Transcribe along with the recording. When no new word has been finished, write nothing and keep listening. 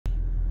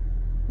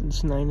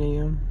It's 9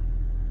 a.m.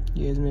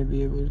 You guys may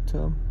be able to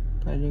tell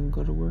I didn't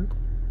go to work.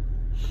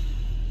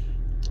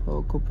 I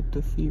woke up with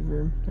a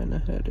fever and a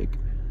headache.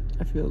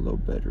 I feel a little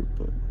better,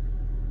 but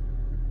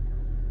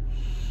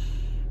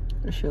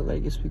I feel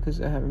like it's because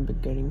I haven't been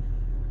getting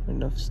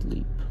enough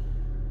sleep.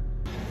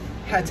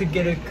 Had to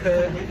get a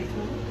cut.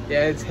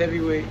 Yeah, it's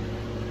heavyweight.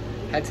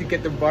 Had to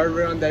get the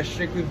barber on that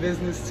Strictly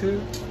Business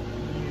too.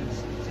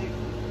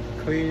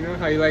 Clean, you know?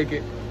 How you like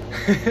it?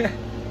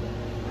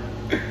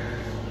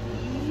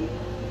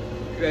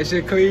 That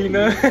shit clean, you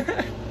know?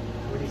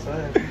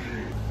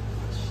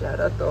 Shout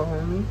out the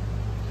homie.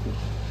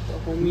 The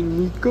homie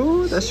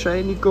Nico. That's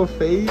right, Nico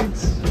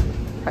Fades.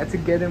 Had to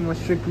get him a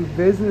Strictly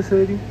Business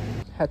hoodie.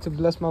 Had to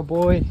bless my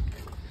boy.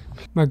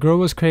 My girl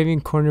was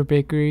craving corner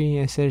bakery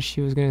and said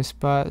she was gonna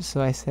spot,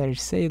 so I said,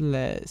 say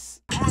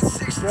less.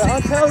 Bro,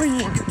 I'm telling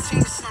you,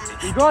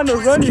 you go on the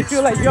run, you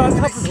feel like you're on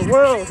top of the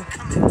world.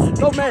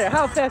 No matter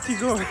how fast you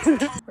go.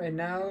 Right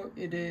now,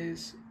 it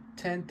is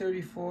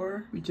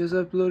 10:34. We just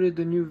uploaded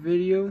the new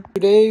video.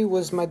 Today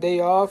was my day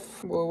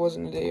off. Well, it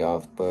wasn't a day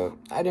off, but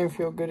I didn't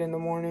feel good in the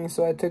morning,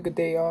 so I took a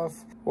day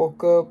off.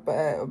 Woke up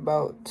at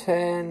about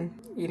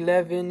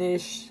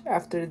 10-11ish.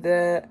 After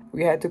that,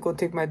 we had to go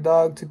take my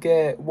dog to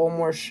get one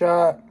more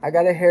shot. I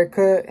got a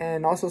haircut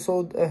and also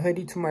sold a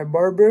hoodie to my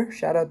barber.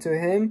 Shout out to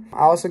him.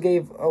 I also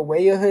gave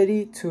away a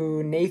hoodie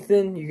to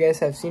Nathan. You guys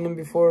have seen him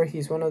before.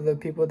 He's one of the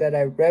people that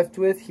I reffed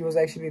with. He was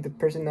actually the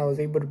person that was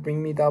able to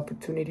bring me the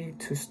opportunity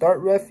to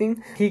start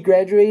reffing. He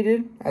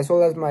graduated as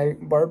well as my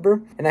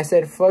barber, and I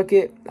said fuck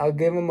it, I'll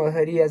give him a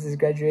hoodie as his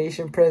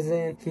graduation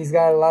present. He's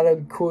got a lot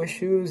of cool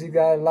shoes. He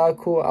got a lot of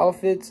cool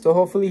outfits, so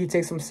hopefully he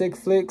takes some sick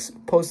flicks,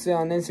 posts it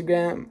on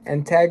Instagram,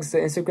 and tags the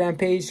Instagram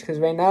page, because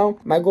right now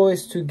my goal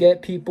is to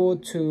get people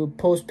to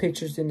post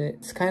pictures in it.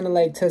 It's kind of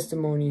like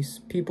testimonies.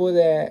 People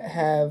that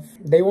have,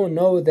 they won't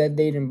know that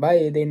they didn't buy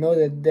it, they know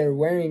that they're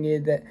wearing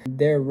it, that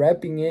they're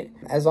repping it.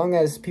 As long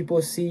as people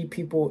see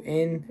people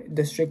in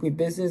the Strictly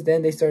Business,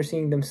 then they start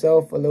seeing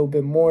themselves a little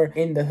bit more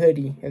in the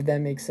hoodie, if that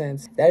makes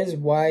sense. That is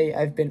why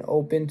I've been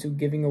open to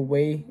giving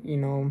away, you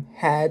know,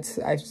 hats.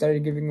 I've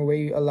started giving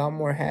away a lot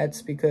more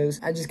hats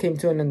because I just came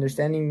to an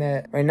understanding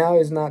that right now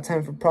is not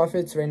time for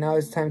profits. Right now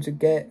it's time to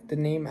get the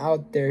name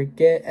out there.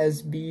 Get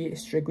SB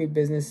Strictly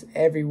Business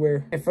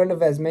everywhere, in front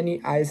of as many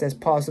eyes as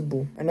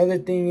possible. Another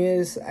thing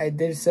is, I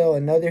did sell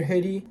another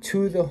hoodie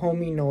to the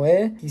homie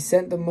Noé. He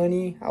sent the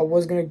money. I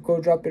was gonna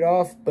go drop it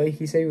off, but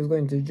he said he was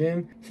going to the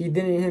gym. He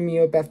didn't hit me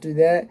up after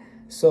that,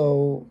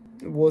 so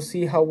we'll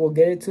see how we'll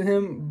get it to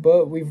him,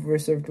 but we've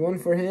reserved one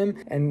for him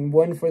and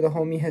one for the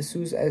homie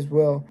Jesus as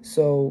well.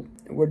 So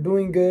we're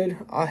doing good.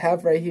 I'll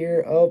have right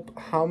here up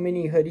how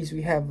many hoodies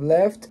we have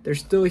left. They're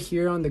still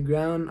here on the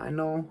ground. I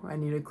know I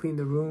need to clean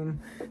the room.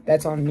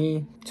 That's on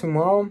me.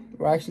 Tomorrow,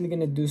 we're actually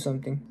going to do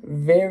something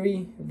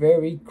very,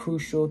 very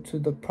crucial to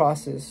the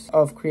process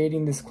of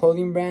creating this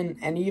clothing brand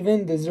and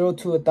even the 0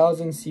 to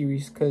 1,000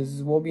 series,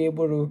 because we'll be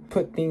able to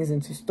put things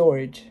into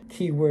storage.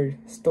 Keyword,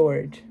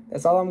 storage.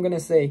 That's all I'm going to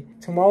say.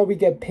 Tomorrow we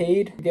get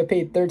paid. We get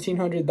paid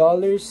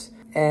 $1,300.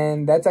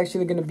 And that's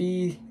actually going to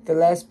be the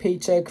last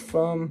paycheck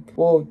from,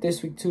 well,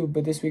 this week too,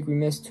 but this week we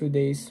missed 2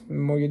 days,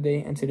 Memorial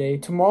Day and today.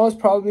 Tomorrow's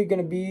probably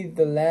going to be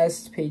the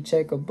last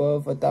paycheck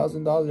above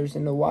 $1,000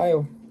 in a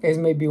while. You guys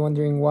may be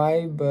wondering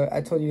why, but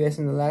I told you guys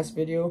in the last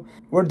video,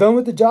 we're done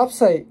with the job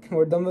site.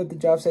 We're done with the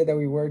job site that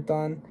we worked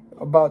on.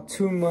 About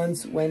 2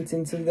 months went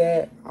into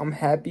that. I'm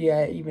happy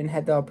I even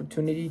had the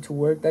opportunity to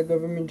work that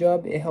government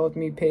job. It helped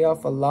me pay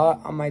off a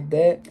lot on my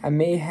debt. I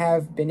may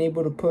have been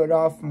able to put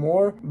off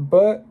more,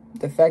 but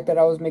the fact that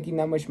I was making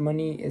that much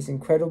money is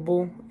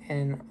incredible,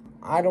 and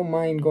I don't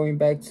mind going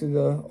back to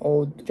the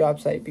old job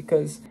site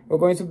because we're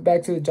going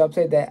back to the job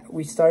site that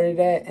we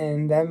started at,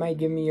 and that might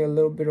give me a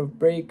little bit of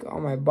break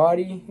on my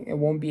body. It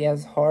won't be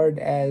as hard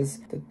as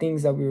the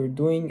things that we were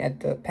doing at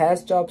the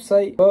past job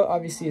site, but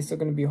obviously it's still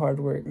going to be hard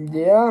work.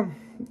 Yeah,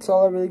 that's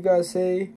all I really gotta say.